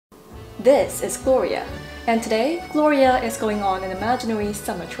This is Gloria, and today Gloria is going on an imaginary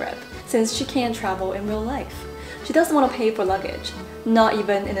summer trip since she can't travel in real life. She doesn't want to pay for luggage, not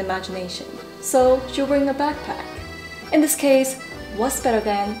even in imagination, so she'll bring a backpack. In this case, what's better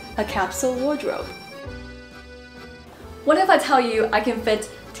than a capsule wardrobe? What if I tell you I can fit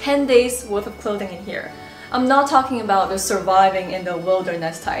 10 days worth of clothing in here? I'm not talking about the surviving in the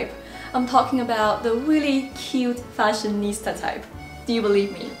wilderness type. I'm talking about the really cute fashionista type. Do you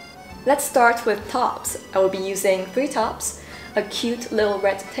believe me? Let's start with tops. I will be using 3 tops, a cute little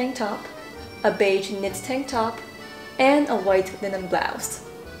red tank top, a beige knit tank top, and a white linen blouse.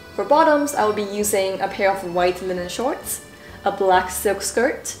 For bottoms, I will be using a pair of white linen shorts, a black silk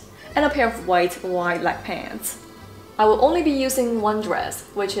skirt, and a pair of white wide leg pants. I will only be using one dress,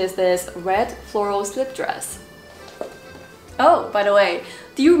 which is this red floral slip dress. Oh, by the way,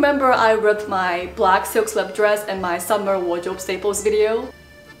 do you remember I ripped my black silk slip dress in my summer wardrobe staples video?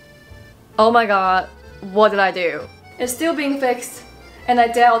 Oh my god, what did I do? It's still being fixed, and I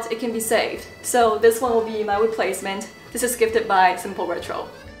doubt it can be saved, so this one will be my replacement. This is gifted by Simple Retro.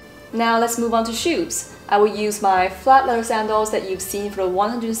 Now let's move on to shoes. I will use my flat leather sandals that you've seen for the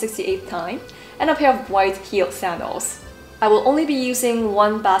 168th time, and a pair of white heeled sandals. I will only be using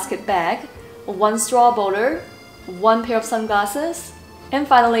one basket bag, one straw boulder, one pair of sunglasses, and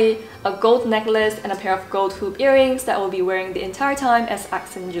finally a gold necklace and a pair of gold hoop earrings that I will be wearing the entire time as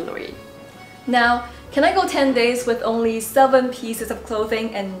accent jewelry. Now, can I go 10 days with only 7 pieces of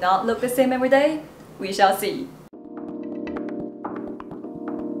clothing and not look the same every day? We shall see.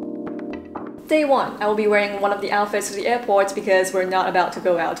 Day 1, I will be wearing one of the outfits to the airport because we're not about to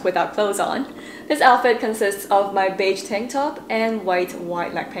go out without clothes on. This outfit consists of my beige tank top and white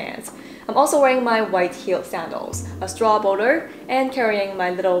wide leg pants. I'm also wearing my white heeled sandals, a straw boulder, and carrying my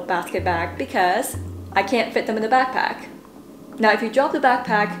little basket bag because I can't fit them in the backpack. Now if you drop the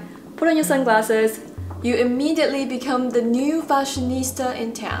backpack, put on your sunglasses, you immediately become the new fashionista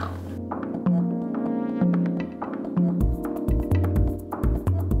in town.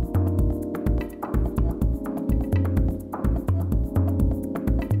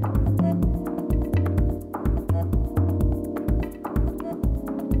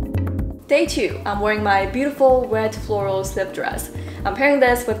 Day 2, I'm wearing my beautiful red floral slip dress. I'm pairing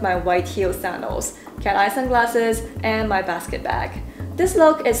this with my white heel sandals, cat-eye sunglasses, and my basket bag. This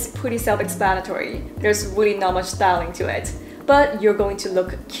look is pretty self-explanatory. There's really not much styling to it, but you're going to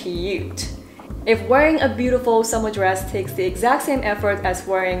look cute. If wearing a beautiful summer dress takes the exact same effort as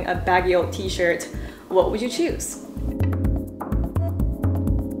wearing a baggy old t-shirt, what would you choose?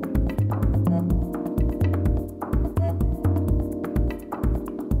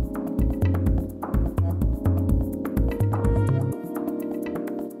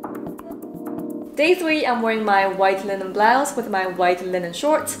 Day 3, I'm wearing my white linen blouse with my white linen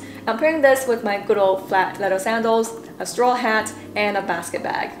shorts. I'm pairing this with my good old flat leather sandals, a straw hat, and a basket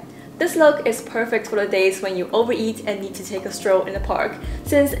bag. This look is perfect for the days when you overeat and need to take a stroll in the park,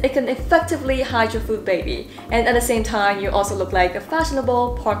 since it can effectively hide your food baby, and at the same time you also look like a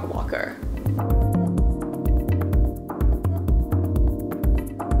fashionable park walker.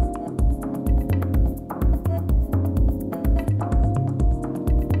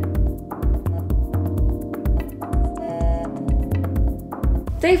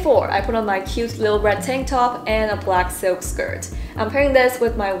 Day 4, I put on my cute little red tank top and a black silk skirt. I'm pairing this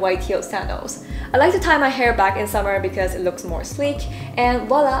with my white heeled sandals. I like to tie my hair back in summer because it looks more sleek, and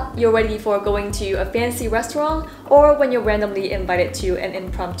voila, you're ready for going to a fancy restaurant or when you're randomly invited to an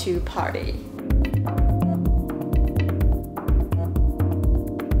impromptu party.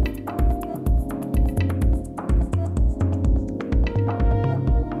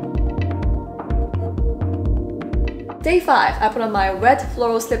 Day 5, I put on my red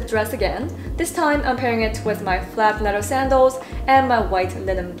floral slip dress again. This time I'm pairing it with my flat leather sandals and my white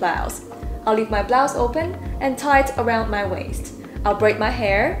linen blouse. I'll leave my blouse open and tie it around my waist. I'll braid my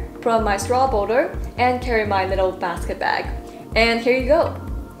hair, put on my straw boulder, and carry my little basket bag. And here you go!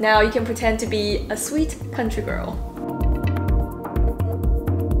 Now you can pretend to be a sweet country girl.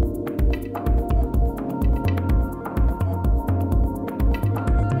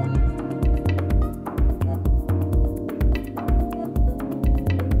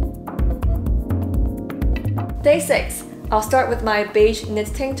 Day 6, I'll start with my beige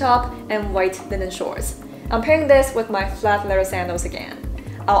knit tank top and white linen shorts. I'm pairing this with my flat leather sandals again.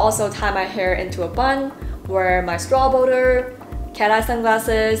 I'll also tie my hair into a bun, wear my straw boulder, cat-eye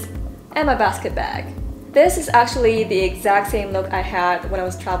sunglasses, and my basket bag. This is actually the exact same look I had when I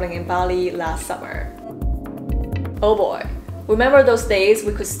was traveling in Bali last summer. Oh boy, remember those days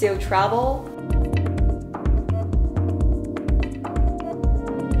we could still travel?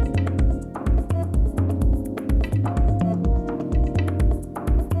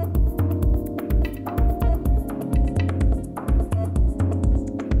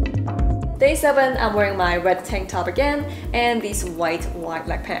 7, I'm wearing my red tank top again and these white wide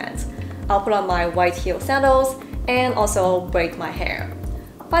leg pants. I'll put on my white heel sandals and also braid my hair.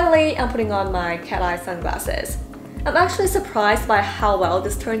 Finally, I'm putting on my Cateye sunglasses. I'm actually surprised by how well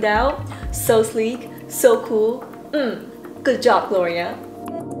this turned out. So sleek, so cool. Good job, Gloria.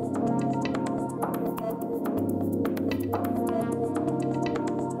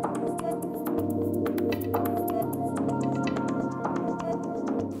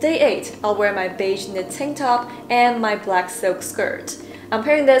 Day 8, I'll wear my beige knit tank top and my black silk skirt. I'm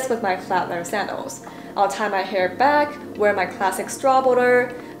pairing this with my flat leather sandals. I'll tie my hair back, wear my classic straw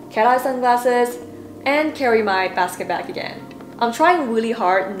border, cat-eye sunglasses, and carry my basket bag again. I'm trying really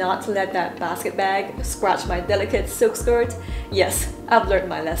hard not to let that basket bag scratch my delicate silk skirt. Yes, I've learned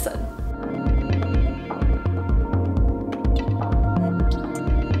my lesson.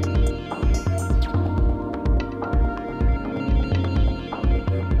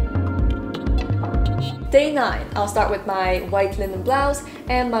 Day 9, I'll start with my white linen blouse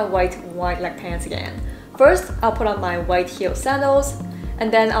and my white wide leg pants again. First, I'll put on my white heel sandals,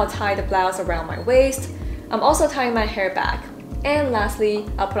 and then I'll tie the blouse around my waist. I'm also tying my hair back. And lastly,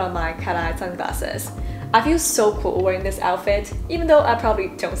 I'll put on my cat-eye sunglasses. I feel so cool wearing this outfit, even though I probably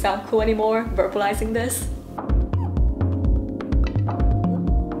don't sound cool anymore verbalizing this.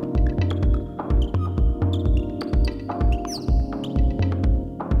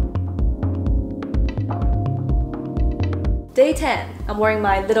 Day 10, I'm wearing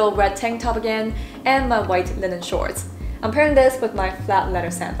my little red tank top again and my white linen shorts. I'm pairing this with my flat leather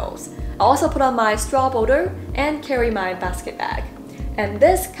sandals. I also put on my straw border and carry my basket bag. And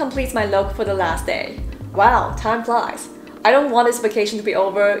this completes my look for the last day. Wow, time flies. I don't want this vacation to be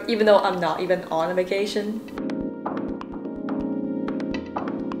over, even though I'm not even on a vacation.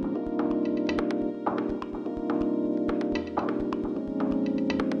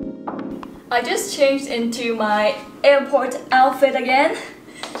 I just changed into my airport outfit again.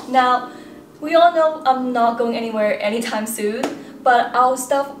 Now, we all know I'm not going anywhere anytime soon, but I'll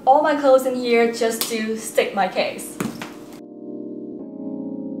stuff all my clothes in here just to stick my case.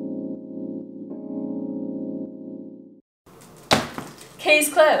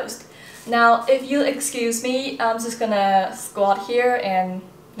 Case closed. Now, if you'll excuse me, I'm just gonna squat here and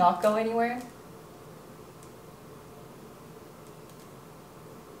not go anywhere.